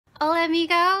Hola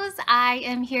amigos, I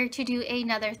am here to do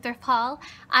another thrift haul.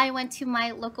 I went to my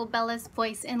local Bella's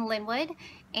Voice in Linwood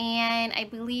and I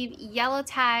believe yellow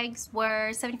tags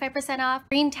were 75% off,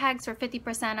 green tags were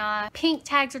 50% off, pink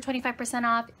tags were 25%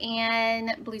 off,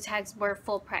 and blue tags were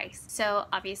full price. So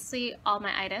obviously all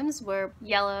my items were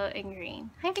yellow and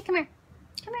green. Hi, come here.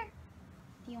 Come here.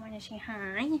 Do you want to say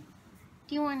hi? Do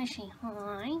you want to say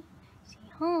hi? Say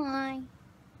hi.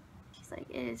 She's like,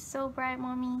 it is so bright,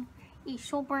 mommy. It's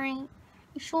so bright.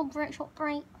 It's so bright, so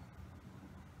bright.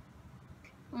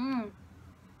 Been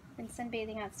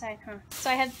sunbathing outside, huh? So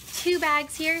I have two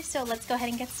bags here, so let's go ahead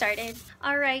and get started.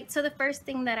 Alright, so the first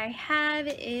thing that I have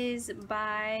is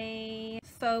by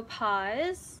Faux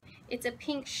Pas. It's a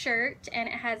pink shirt and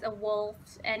it has a wolf,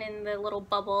 and in the little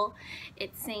bubble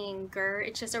it's saying grr.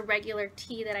 It's just a regular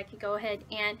tee that I could go ahead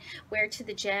and wear to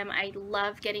the gym. I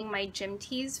love getting my gym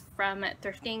tees from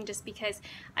thrifting just because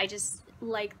I just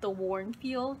like the worn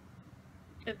feel,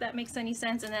 if that makes any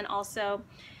sense. And then also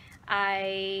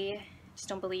I just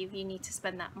don't believe you need to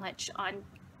spend that much on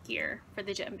gear for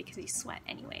the gym because you sweat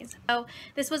anyways. So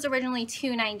this was originally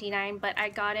 $2.99, but I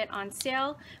got it on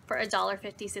sale for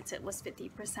 $1.50 since it was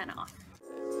 50% off.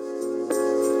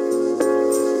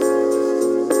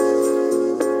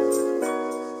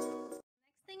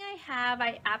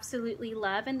 I absolutely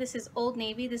love, and this is Old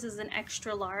Navy. This is an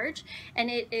extra large, and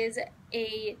it is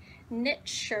a knit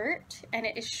shirt, and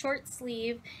it is short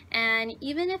sleeve, and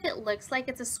even if it looks like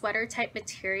it's a sweater type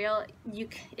material,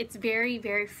 it's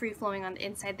very free flowing on the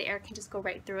inside. The air can just go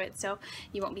right through it, so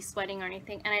you won't be sweating or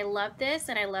anything. And I love this,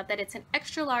 and I love that it's an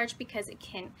extra large because it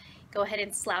can go ahead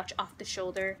and slouch off the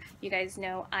shoulder. You guys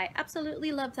know I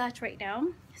absolutely love that right now.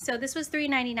 So this was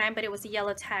 $3.99, but it was a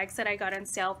yellow tags that I got on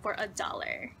sale for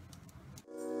 $1.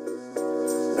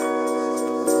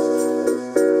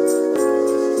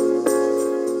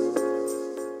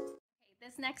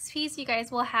 This next piece, you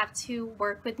guys will have to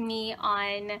work with me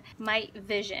on my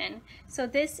vision. So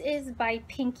this is by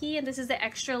Pinky, and this is the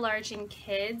extra large in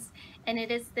kids, and it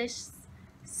is this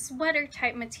sweater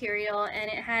type material,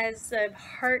 and it has a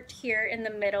heart here in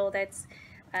the middle that's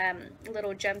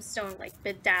little gemstone, like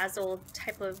bedazzled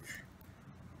type of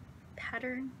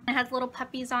pattern. It has little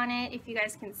puppies on it, if you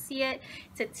guys can see it.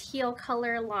 It's a teal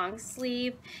color long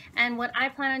sleeve, and what I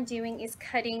plan on doing is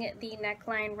cutting the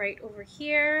neckline right over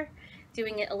here,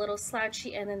 doing it a little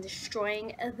slouchy, and then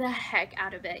destroying the heck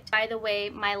out of it. By the way,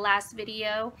 my last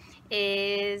video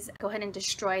is go ahead and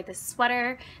destroy the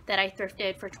sweater that I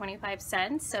thrifted for 25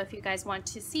 cents. So if you guys want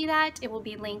to see that, it will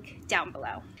be linked down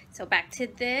below. So back to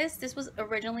this. This was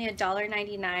originally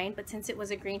 $1.99, but since it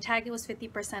was a green tag, it was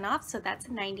 50% off, so that's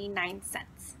 99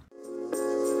 cents.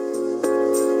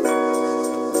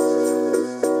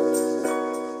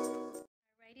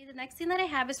 The next thing that I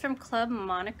have is from Club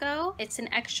Monaco. It's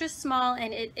an extra small,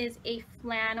 and it is a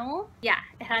flannel. Yeah,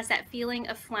 it has that feeling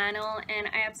of flannel, and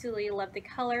I absolutely love the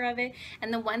color of it.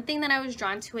 And the one thing that I was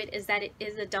drawn to it is that it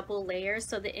is a double layer,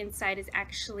 so the inside is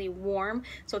actually warm.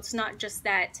 So it's not just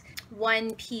that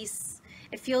one piece.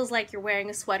 It feels like you're wearing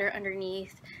a sweater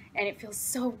underneath, and it feels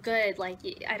so good. Like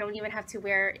I don't even have to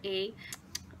wear a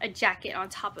jacket on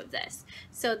top of this.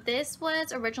 So this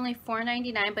was originally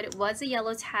 $4.99, but it was a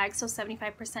yellow tag, so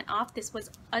 75% off. This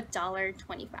was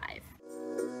 $1.25.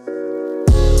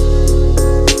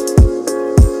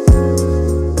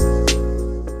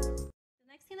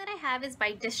 Have is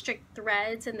by District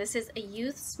Threads, and this is a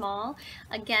youth small.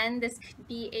 Again, this could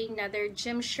be another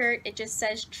gym shirt. It just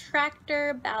says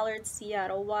Tractor, Ballard,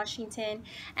 Seattle, Washington,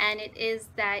 and it is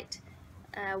that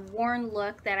worn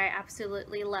look that I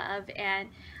absolutely love. And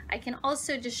I can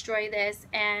also destroy this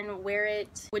and wear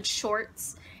it with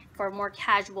shorts for a more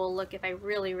casual look if I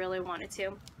really wanted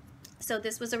to. So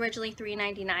this was originally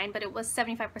 $3.99, but it was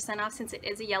 75% off since it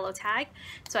is a yellow tag,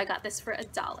 so I got this for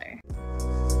 $1.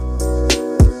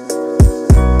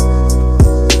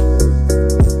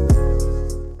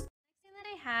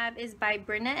 Is by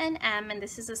Brina and M, and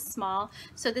this is a small,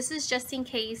 so this is just in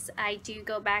case I do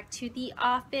go back to the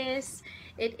office.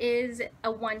 It is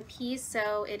a one piece,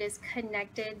 so it is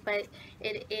connected, but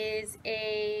it is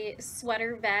a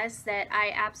sweater vest that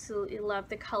I absolutely love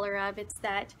the color of. It's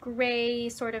that gray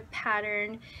sort of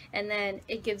pattern, and then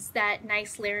it gives that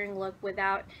nice layering look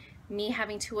without me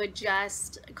having to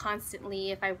adjust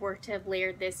constantly if I were to have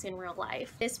layered this in real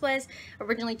life. This was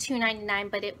originally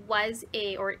 $2.99, but it was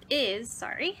or is,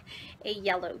 sorry, a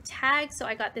yellow tag, so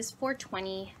I got this for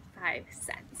 25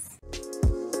 cents. Next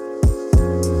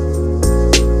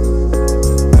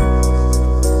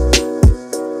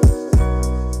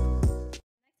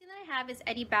thing that I have is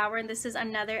Eddie Bauer, and this is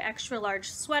another extra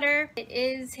large sweater. It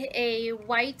is a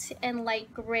white and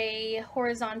light gray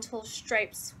horizontal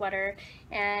striped sweater,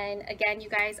 and again, you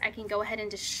guys, I can go ahead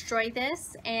and destroy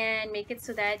this and make it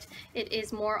so that it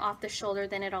is more off the shoulder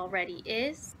than it already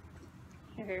is.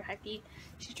 Here, Hypey,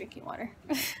 she's drinking water.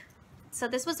 So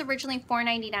this was originally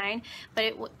 $4.99, but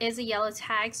it is a yellow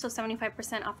tag, so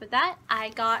 75% off of that I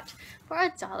got for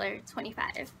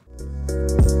 $1.25.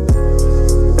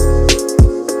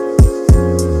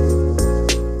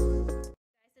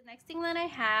 The next thing that I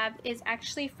have is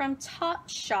actually from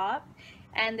Topshop,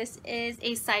 and this is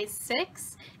a size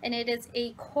 6, and it is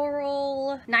a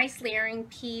coral, nice layering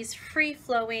piece, free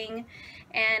flowing,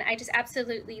 and I just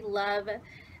absolutely love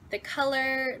the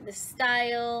color, the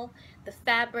style, the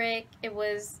fabric. It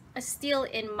was a steal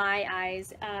in my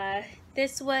eyes.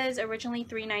 This was originally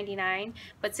 $3.99,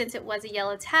 but since it was a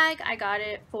yellow tag, I got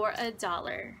it for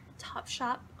 $1.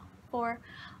 Topshop for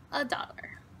 $1.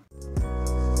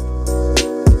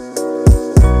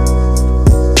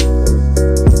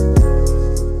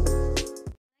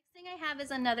 Next thing I have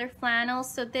is another flannel.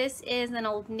 So this is an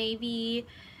Old Navy,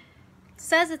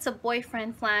 says it's a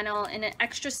boyfriend flannel in an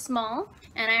extra small,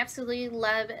 and I absolutely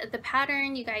love the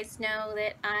pattern. You guys know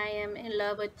that I am in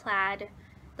love with plaid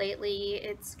lately.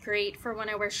 It's great for when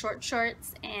I wear short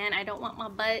shorts and I don't want my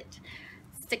butt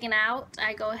sticking out.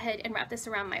 I go ahead and wrap this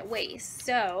around my waist.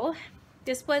 So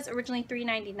this was originally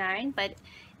 $3.99, but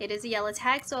it is a yellow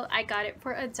tag, so I got it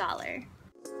for $1.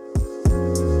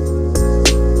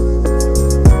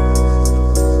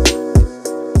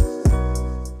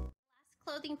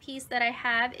 Clothing piece that I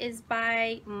have is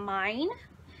by Mine,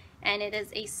 and it is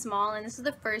a small, and this is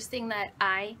the first thing that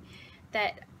I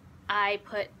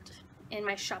put in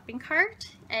my shopping cart,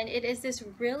 and it is this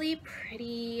really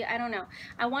pretty, I don't know,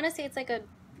 I want to say it's like a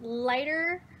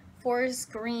lighter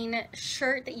forest green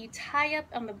shirt that you tie up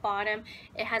on the bottom.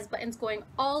 It has buttons going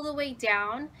all the way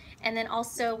down, and then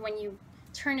also when you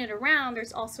turn it around,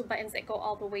 there's also buttons that go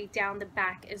all the way down the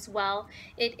back as well.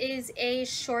 It is a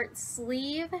short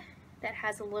sleeve that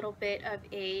has a little bit of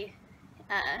a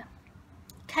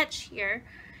catch here,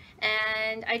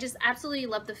 and I just absolutely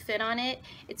love the fit on it.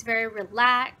 It's very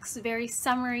relaxed, very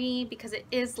summery because it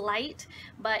is light,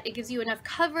 but it gives you enough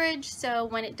coverage so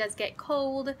when it does get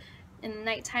cold in the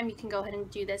nighttime, you can go ahead and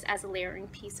do this as a layering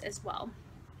piece as well.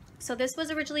 So this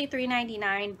was originally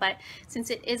 $3.99, but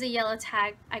since it is a yellow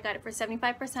tag, I got it for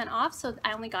 75% off, so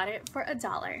I only got it for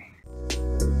 $1.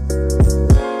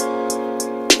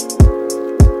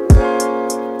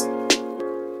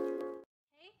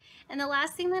 And the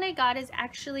last thing that I got is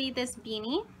actually this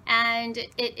beanie, and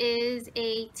it is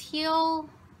a teal,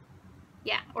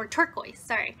 or turquoise,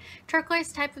 sorry,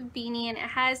 turquoise type of beanie, and it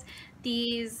has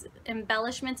these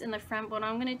embellishments in the front. What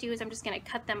I'm going to do is I'm just going to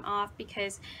cut them off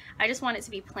because I just want it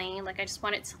to be plain. Like, I just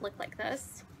want it to look like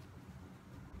this.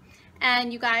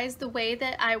 And you guys, the way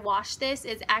that I wash this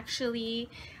is actually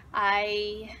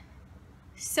I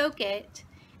soak it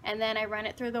and then I run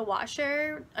it through the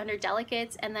washer under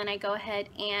delicates, and then I go ahead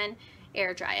and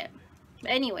air dry it. But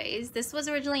anyways, this was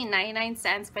originally 99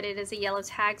 cents, but it is a yellow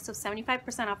tag, so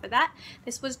 75% off of that.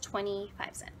 This was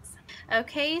 25 cents.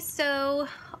 Okay, so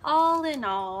all in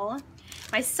all,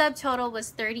 my subtotal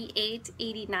was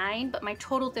 $38.89, but my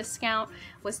total discount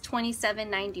was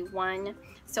 $27.91.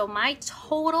 So my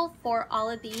total for all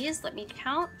of these, let me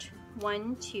count,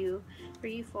 1, 2,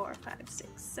 3, 4, 5,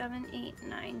 6, 7, 8,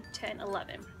 9, 10,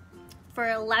 11.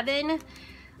 For 11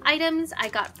 items, I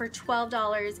got for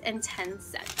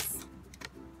 $12.10.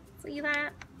 See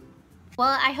that?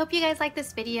 Well, I hope you guys liked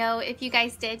this video. If you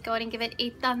guys did, go ahead and give it a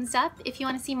thumbs up. If you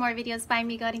want to see more videos by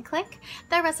me, go ahead and click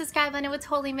the red subscribe button. It would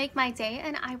totally make my day,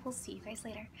 and I will see you guys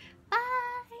later.